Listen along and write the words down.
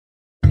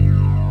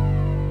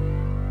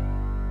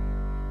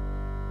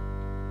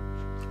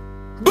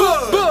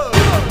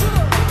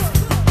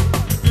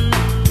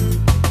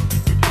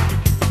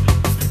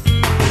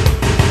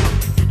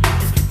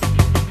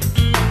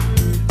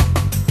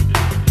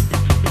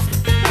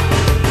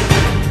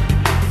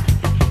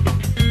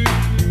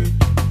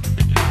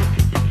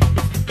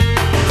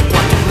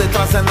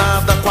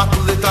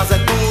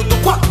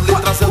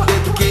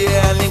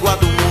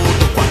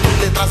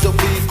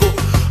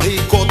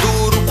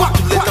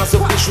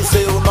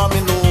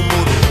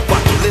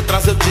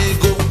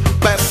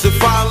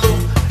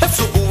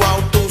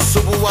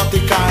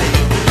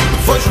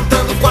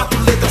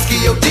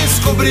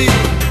descobri.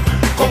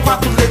 Com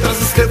 4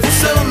 letras escrevo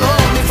seu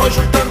nome. Foi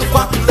juntando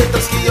 4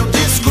 letras que eu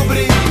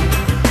descobri.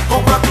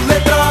 Com 4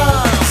 letras.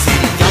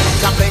 E algo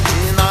que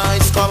aprendi na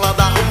escola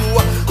da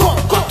rua. Com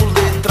 4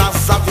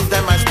 letras a vida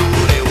é mais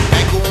dura. Eu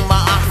pego uma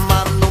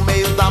arma no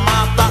meio da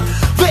mata,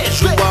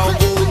 vejo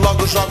algo,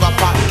 logo jogo a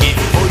faca. E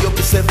foi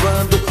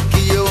observando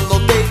que eu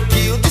notei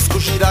que o disco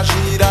gira,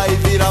 gira e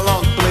vira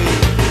long play.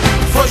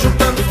 Foi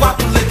juntando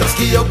 4 letras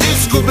que eu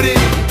descobri.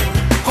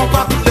 Com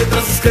 4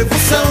 letras escrevo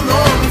seu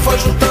nome. Foi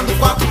juntando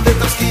 4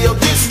 letras que eu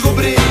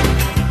descobri.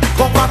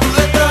 Com 4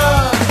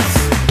 letras.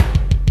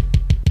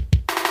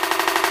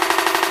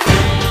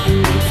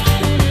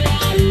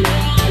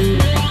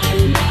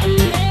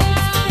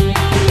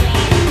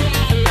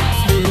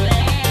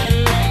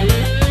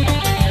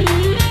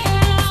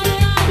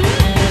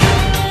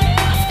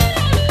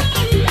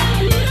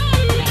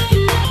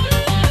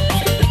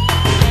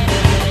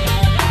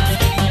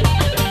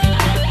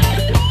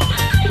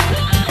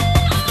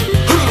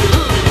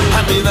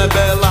 A mina é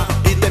bela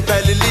e tem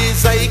pele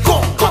lisa. E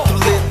com 4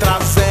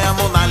 letras é a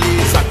Mona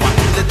Lisa.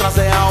 4 letras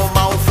é a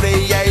alma, o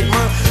freio e a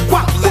irmã.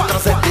 4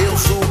 letras é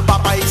Deus, o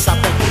papai e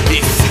Satã.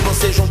 E se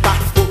você juntar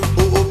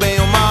o bem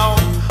e o mal,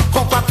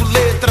 com 4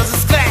 letras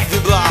escreve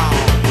Blau.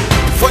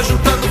 Foi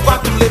juntando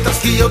 4 letras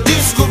que eu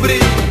descobri.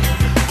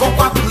 Com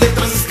 4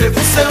 letras escrevo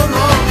seu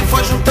nome.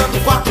 Foi juntando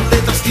 4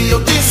 letras que eu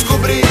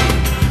descobri.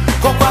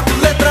 Com 4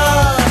 letras.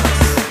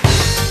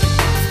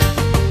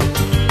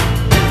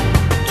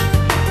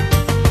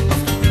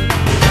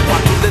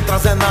 4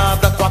 letras é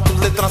nada, 4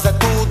 letras é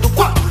tudo.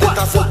 4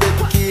 letras é o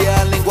dedo que é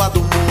a língua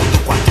do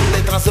mundo. 4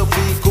 letras eu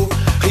fico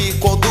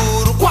rico ou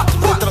duro.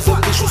 4 letras eu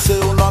picho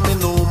seu nome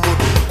no muro.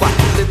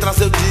 4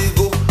 letras eu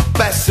digo,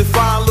 peço e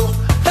falo.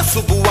 Eu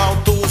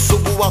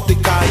subo alto e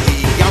caio.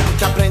 E algo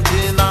que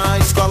aprendi na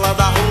escola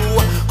da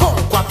rua. Com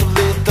 4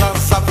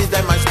 letras a vida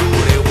é mais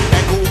dura. Eu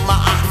pego uma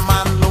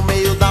arma no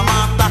meio da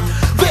mata,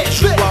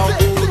 vejo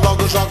algo,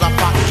 logo jogo a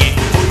faca. E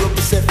fui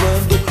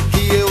observando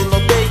que eu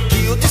notei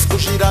que o disco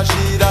gira,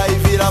 gira e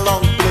vira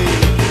long play.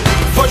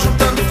 Foi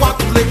juntando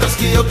 4 letras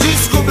que eu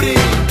descobri.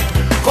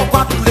 Com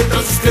 4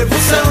 letras escrevo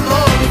seu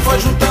nome. Foi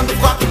juntando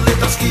 4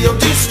 letras que eu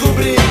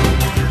descobri.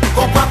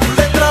 Com 4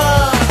 letras.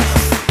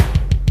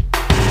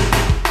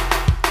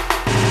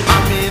 A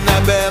mina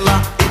é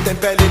bela e tem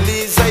pele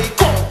lisa. E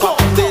com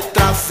 4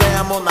 letras é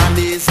a Mona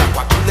Lisa.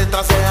 4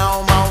 letras é a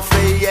alma, o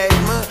freio e a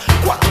irmã.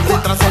 4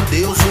 letras é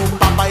Deus, o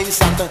papai e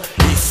Satã.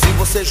 E se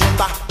você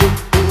juntar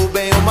o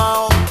bem e o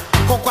mal,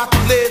 com 4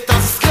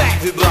 letras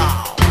escreve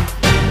Blau.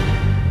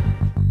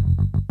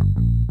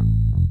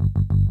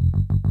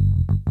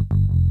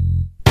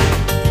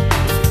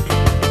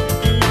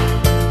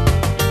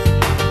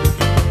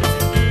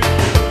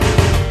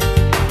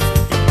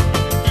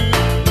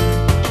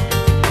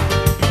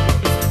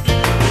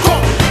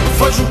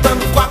 Foi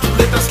juntando 4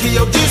 letras que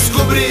eu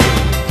descobri.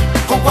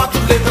 Com 4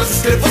 letras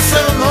escrevo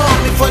seu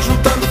nome. Foi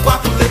juntando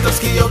 4 letras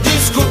que eu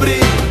descobri.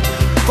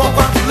 Com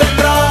 4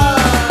 letras.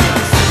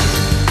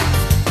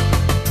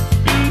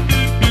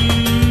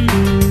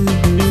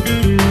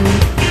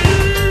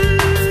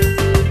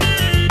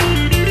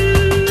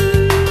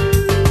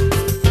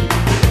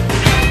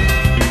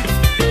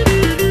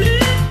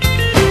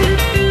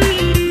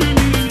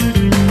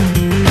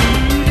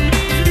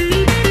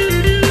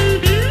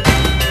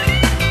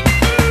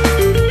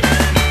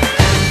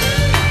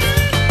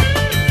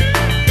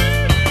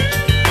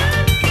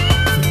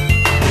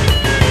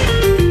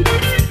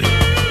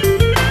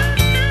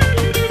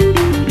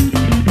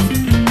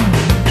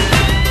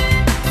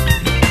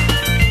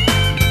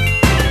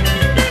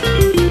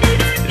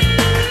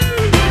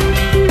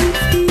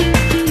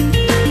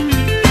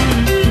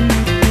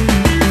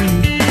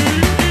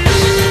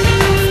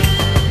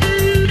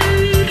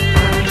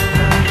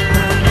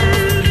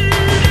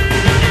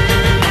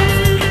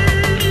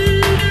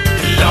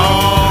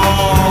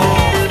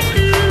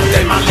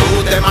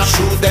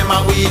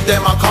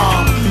 Them a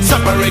come,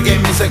 separate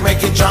game music,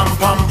 make it jump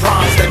and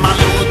prance. Them a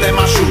loot, them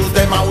a shoot,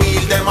 them a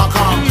wheel, them a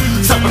come.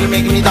 Separate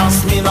make me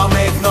dance, me no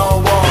make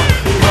no war.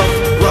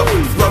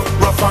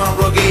 Rough and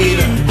rugged.